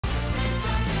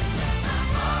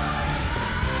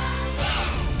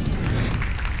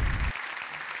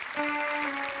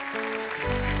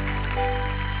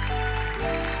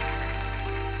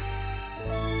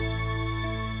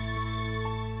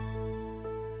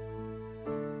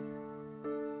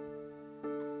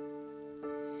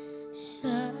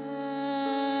Sa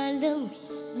lamig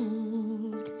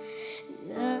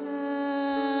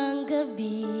ng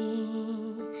gabi,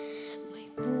 may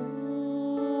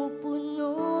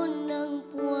pupuno ng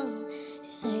puwang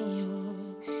sa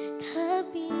iyong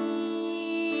tabi.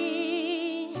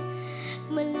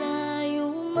 Malayo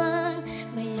man,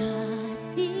 may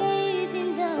hatid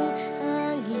ng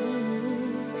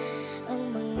hangin, ang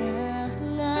mga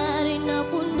hangarin na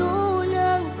puno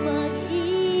ng pag-ibig.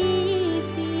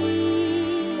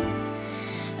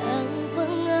 Ang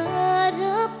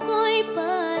pangarap ko'y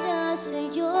para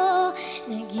sa'yo,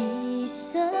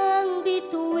 nag-iisang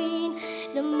bituin,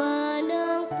 laman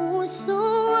ng puso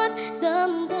at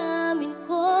damdamin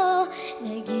ko.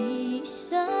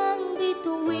 Nag-iisang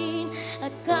bituin,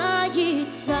 at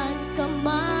kahit saan ka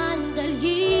man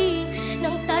dalhin,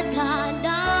 ng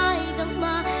tadhana'y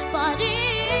dama pa rin.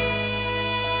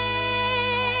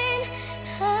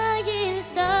 Dahil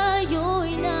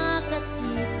tayo'y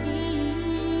nakatitig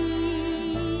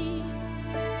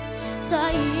sa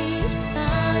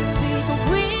isang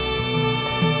bituin.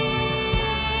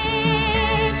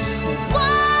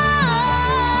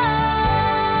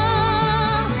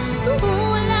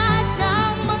 Tulad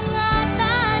ng mga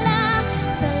tala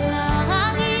sa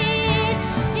langit,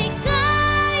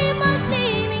 ika'y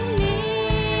magniningning.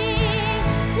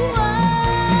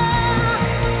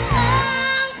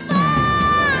 Ang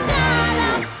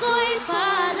pangarap ko'y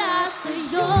para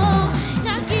sa'yo,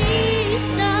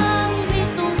 nag-iisang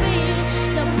bituin,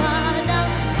 laman ng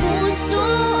puso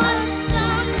at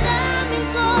damdamin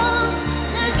ko.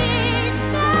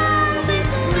 Nag-iisang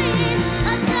bituin,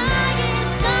 at kahit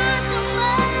saan ka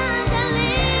man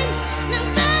dalhin, ng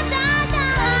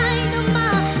tadhana'y dama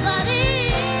pa rin.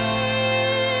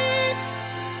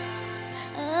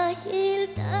 Dahil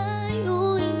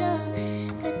tayo'y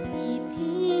nakatitig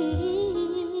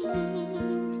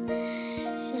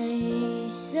sa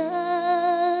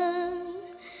isang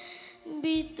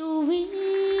bituin.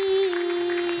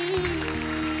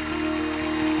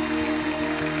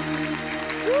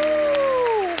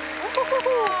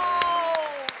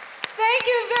 Thank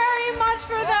you very much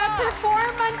for that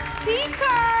performance,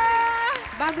 Pica!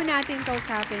 Bago natin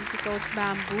kausapin si Coach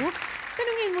Bamboo,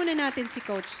 tanungin muna natin si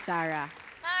Coach Sarah.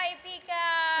 Hi, Pica!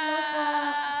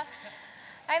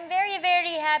 I'm very,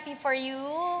 very happy for you.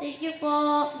 Thank you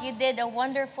po. You did a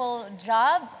wonderful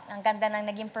job. Ang ganda ng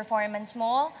naging performance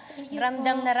mo. Thank you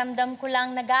Ramdam po. na ramdam ko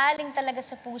lang na galing talaga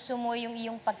sa puso mo yung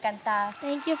iyong pagkanta.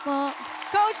 Thank you po.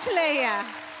 Coach Leia.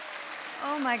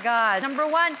 Oh my God. Number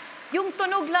one, yung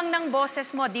tunog lang ng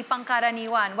boses mo, di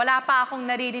pangkaraniwan. Wala pa akong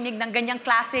naririnig ng ganyang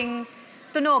klaseng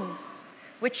tunog,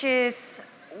 which is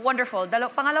wonderful.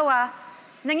 Pangalawa,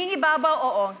 nangingibabaw,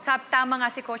 oo. Tama nga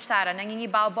si Coach Sarah,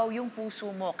 nangingibabaw yung puso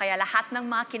mo. Kaya lahat ng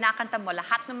mga kinakanta mo,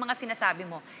 lahat ng mga sinasabi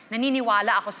mo,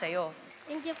 naniniwala ako sa'yo.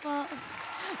 Thank you po.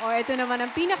 O, ito naman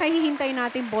ang pinakahihintay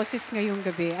nating boses ngayong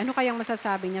gabi. Ano kayang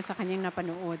masasabi niya sa kanyang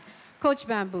napanood? Coach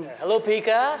Bamboo. Hello,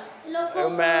 Pica. Hello po,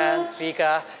 Oh, man, Coach.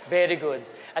 Pica, very good.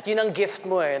 At yun ang gift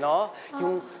mo, no?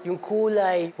 Yung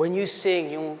kulay, when you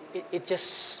sing, it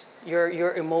just,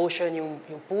 your emotion, yung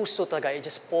puso talaga, it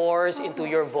just pours into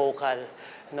your vocal,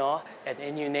 no?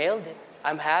 And you nailed it.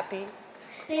 I'm happy.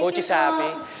 Thank Coach you is po.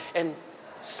 happy. And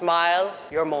smile,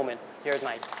 your moment, your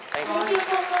night. Thank you. Thank you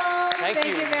po, Coach. Thank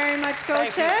Thank you very much,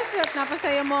 Thank you. coaches. At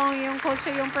napasaya mo ang iyong coach sa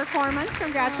iyong performance.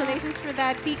 Congratulations for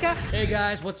that, Pica. Hey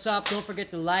guys, what's up? Don't forget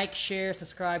to like, share,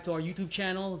 subscribe to our YouTube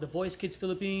channel, The Voice Kids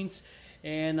Philippines,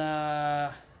 and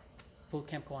vote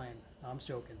Camp Kawayan. No, I'm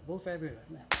joking. Vote for everyone.